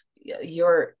of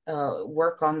your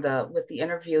work with the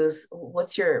interviews,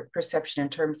 what's your perception in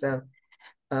terms of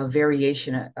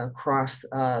variation across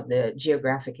the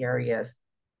geographic areas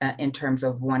in terms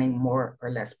of wanting more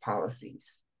or less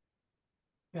policies?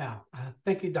 Yeah,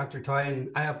 thank you, Dr. Toy. And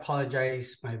I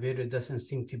apologize, my video doesn't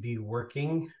seem to be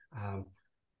working.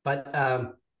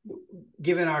 But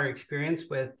given our experience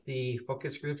with the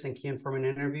focus groups and key informant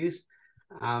interviews,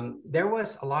 there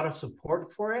was a lot of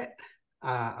support for it,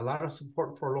 a lot of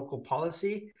support for local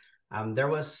policy. There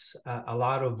was a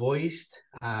lot of voiced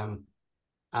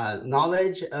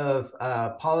knowledge of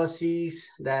policies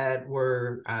that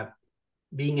were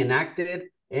being enacted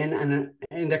in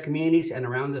their communities and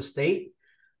around the state.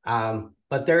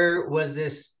 But there was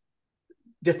this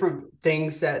different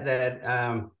things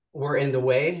that were in the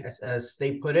way, as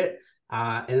they put it.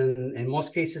 In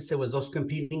most cases, it was those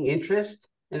competing interests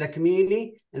in the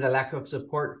community and the lack of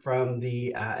support from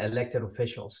the elected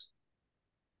officials.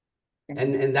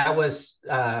 And that was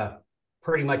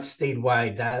pretty much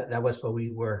statewide. That was what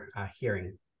we were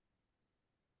hearing.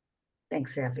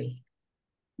 Thanks, Evie.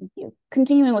 Thank you.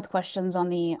 Continuing with questions on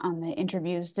the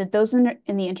interviews, did those in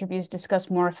the interviews discuss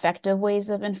more effective ways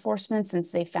of enforcement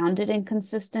since they found it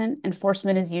inconsistent?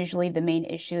 Enforcement is usually the main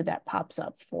issue that pops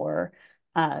up for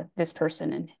this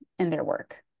person in their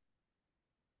work.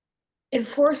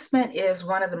 Enforcement is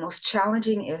one of the most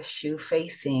challenging issues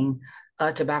facing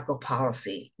tobacco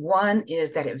policy. One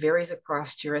is that it varies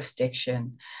across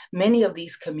jurisdiction. Many of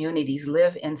these communities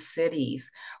live in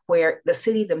cities where the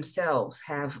city themselves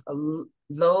have a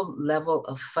low level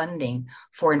of funding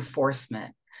for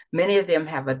enforcement. Many of them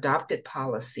have adopted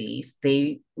policies.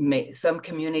 Some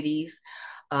communities,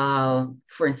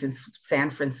 for instance, San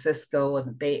Francisco and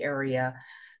the Bay Area,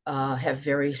 have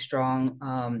very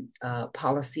strong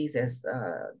policies, as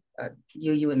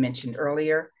you mentioned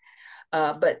earlier.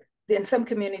 But in some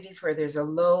communities where there's a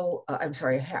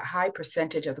high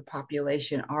percentage of the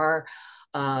population are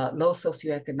low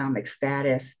socioeconomic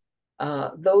status,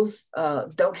 those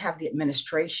don't have the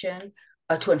administration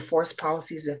to enforce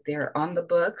policies if they're on the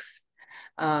books,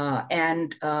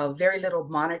 and very little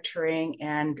monitoring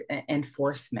and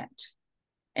enforcement.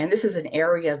 And this is an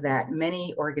area that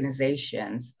many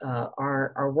organizations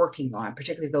are working on,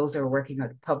 particularly those that are working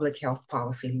on public health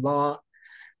policy law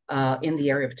in the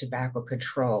area of tobacco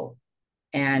control.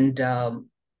 And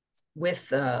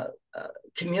with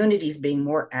communities being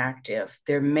more active,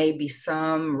 there may be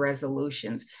some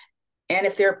resolutions. And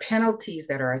if there are penalties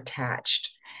that are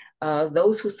attached,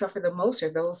 those who suffer the most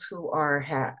are those who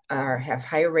have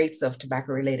higher rates of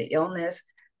tobacco-related illness,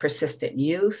 persistent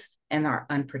use, and are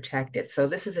unprotected. So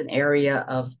this is an area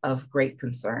of great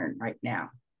concern right now.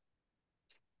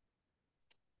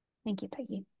 Thank you,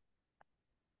 Peggy.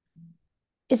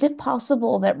 Is it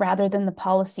possible that rather than the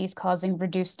policies causing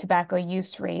reduced tobacco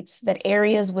use rates, that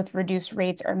areas with reduced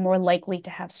rates are more likely to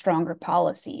have stronger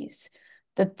policies,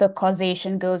 that the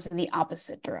causation goes in the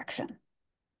opposite direction?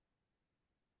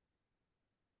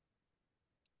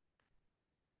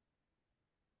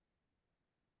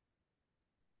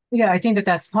 Yeah, I think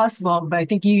that's possible, but I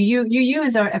think you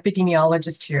as our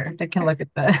epidemiologist here that can look at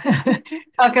the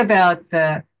talk about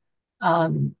the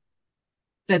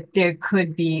that there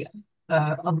could be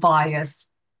a bias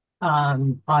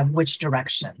on which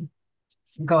direction.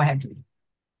 So go ahead.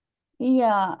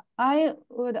 Yeah, I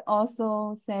would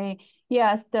also say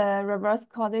yes, the reverse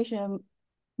causation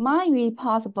might be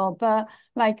possible, but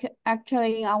like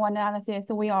actually in our analysis,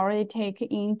 we already take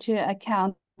into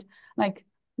account like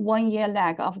 1 year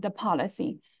lag of the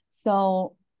policy.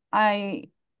 So I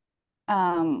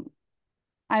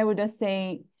would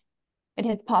say it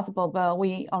is possible, but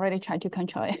we already tried to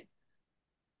control it.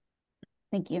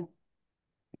 Thank you.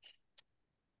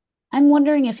 I'm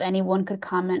wondering if anyone could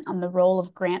comment on the role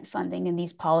of grant funding in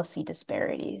these policy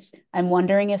disparities. I'm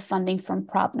wondering if funding from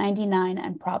Prop 99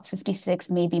 and Prop 56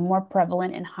 may be more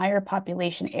prevalent in higher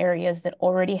population areas that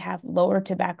already have lower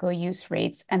tobacco use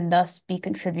rates and thus be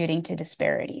contributing to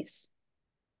disparities.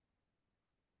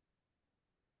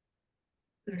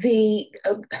 The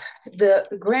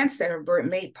grants that are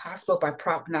made possible by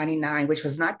Prop 99, which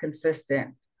was not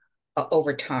consistent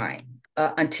over time,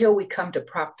 until we come to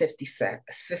Prop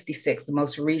 56, the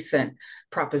most recent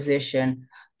proposition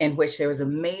in which there was a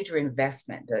major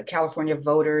investment. The California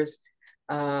voters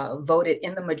voted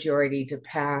in the majority to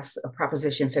pass a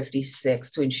Proposition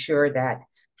 56 to ensure that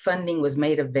funding was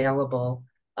made available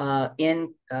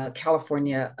in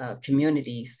California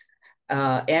communities,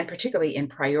 and particularly in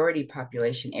priority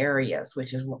population areas,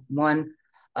 which is one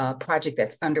project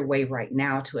that's underway right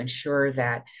now to ensure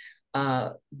that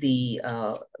the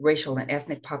racial and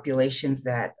ethnic populations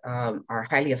that are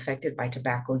highly affected by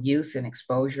tobacco use and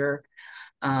exposure,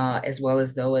 as well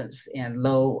as those in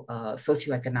low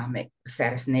socioeconomic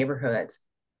status neighborhoods.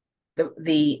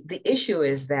 The issue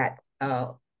is that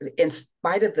in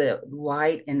spite of the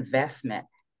wide investment,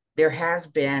 there has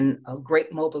been a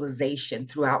great mobilization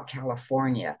throughout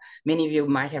California. Many of you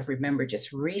might have remembered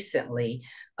just recently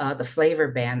the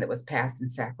flavor ban that was passed in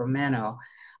Sacramento,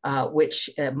 which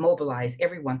mobilized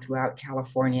everyone throughout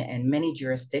California and many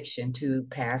jurisdictions to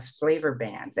pass flavor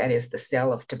bans, that is the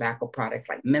sale of tobacco products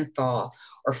like menthol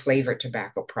or flavored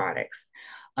tobacco products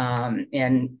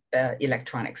and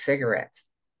electronic cigarettes.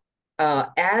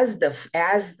 As the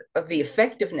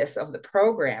effectiveness of the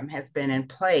program has been in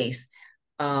place,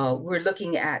 we're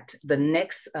looking at the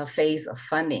next phase of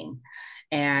funding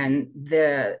and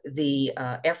the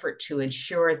effort to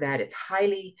ensure that it's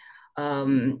highly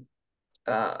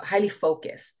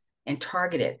focused and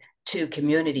targeted to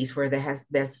communities where there has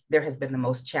been the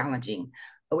most challenging,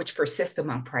 which persists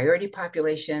among priority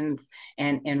populations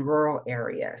and in rural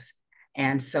areas.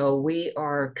 And so we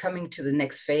are coming to the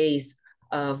next phase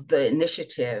of the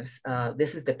initiatives.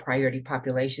 This is the priority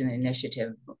population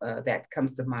initiative that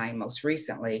comes to mind most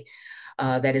recently,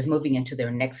 that is moving into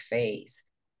their next phase.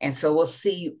 And so we'll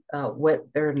see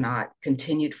whether or not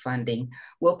continued funding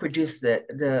will produce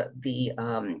the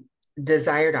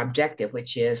desired objective,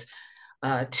 which is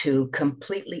to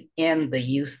completely end the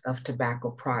use of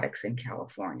tobacco products in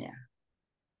California.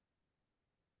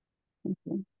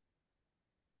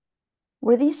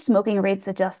 Were these smoking rates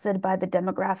adjusted by the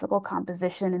demographical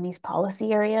composition in these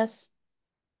policy areas?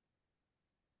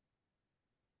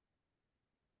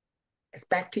 It's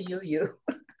back to you.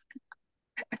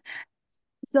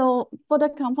 So for the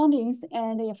confoundings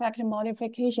and the effect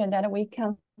modification that we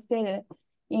considered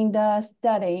in the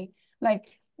study, like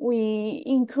we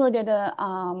included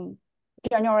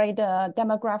generate the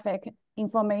demographic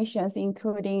informations,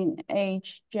 including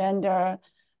age, gender,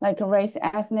 like race,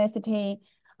 ethnicity,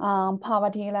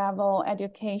 poverty level,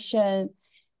 education,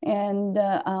 and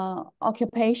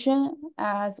occupation,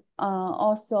 as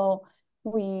also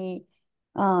we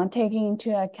take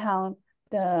into account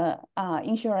the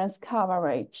insurance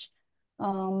coverage.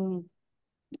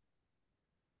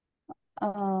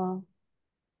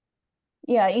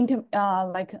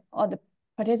 Like all the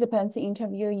participants'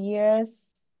 interview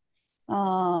years,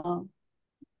 and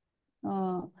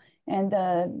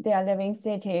their living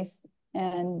cities,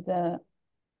 and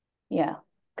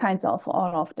kinds of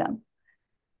all of them.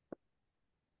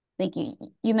 Thank you.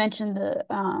 You mentioned the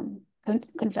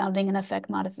confounding and effect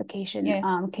modification. Yes.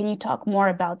 Can you talk more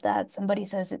about that? Somebody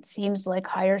says it seems like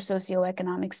higher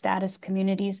socioeconomic status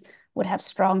communities would have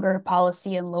stronger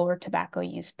policy and lower tobacco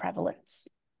use prevalence.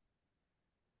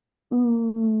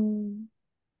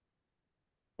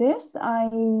 This I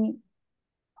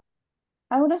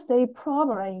would say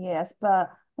probably yes,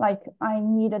 but like I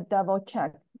need a double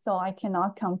check, so I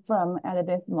cannot confirm at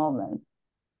this moment.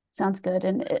 Sounds good.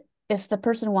 And if the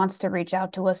person wants to reach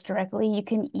out to us directly, you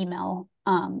can email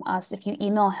us. If you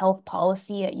email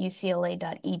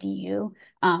healthpolicy@ucla.edu,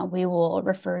 we will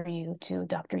refer you to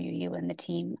Dr. Yu and the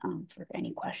team for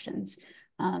any questions.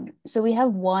 So we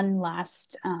have one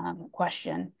last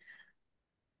question.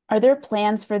 Are there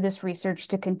plans for this research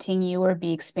to continue or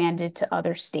be expanded to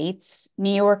other states?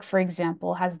 New York, for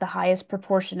example, has the highest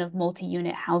proportion of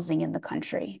multi-unit housing in the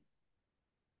country.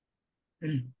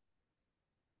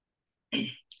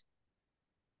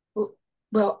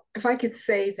 Well, if I could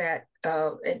say that,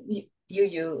 and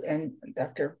you and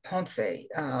Dr. Ponce,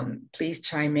 please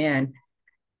chime in.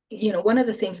 You know, one of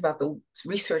the things about the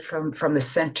research from the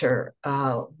center,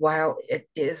 while it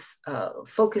is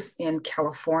focused in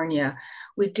California,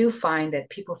 we do find that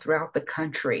people throughout the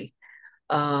country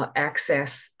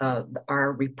access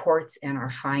our reports and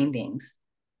our findings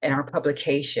and our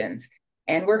publications.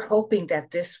 And we're hoping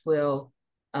that this will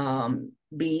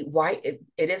be wide.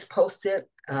 It is posted.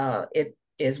 It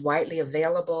is widely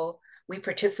available. We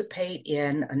participate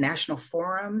in national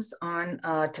forums on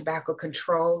tobacco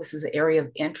control. This is an area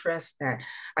of interest that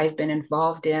I've been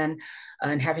involved in,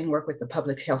 and having worked with the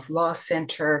Public Health Law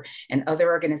Center and other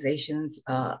organizations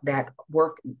that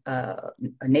work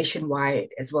nationwide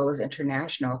as well as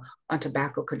international on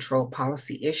tobacco control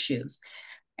policy issues.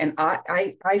 And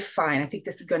I think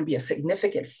this is going to be a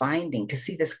significant finding to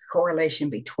see this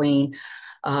correlation between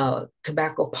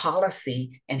tobacco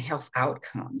policy and health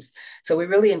outcomes. So we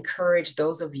really encourage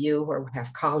those of you who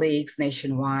have colleagues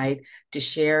nationwide to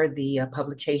share the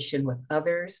publication with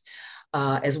others,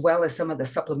 as well as some of the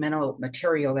supplemental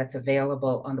material that's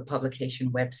available on the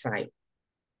publication website.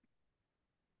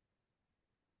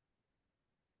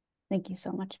 Thank you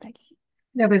so much, Peggy.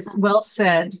 That was well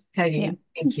said, Peggy. Yeah.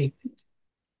 Thank you.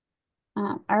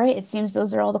 All right, it seems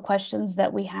those are all the questions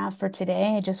that we have for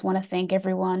today. I just want to thank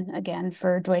everyone again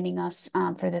for joining us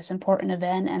for this important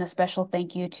event, and a special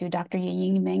thank you to Dr.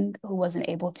 Yiming, who wasn't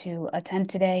able to attend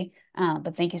today,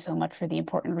 but thank you so much for the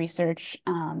important research,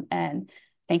 and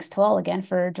thanks to all again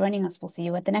for joining us. We'll see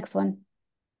you at the next one.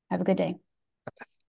 Have a good day.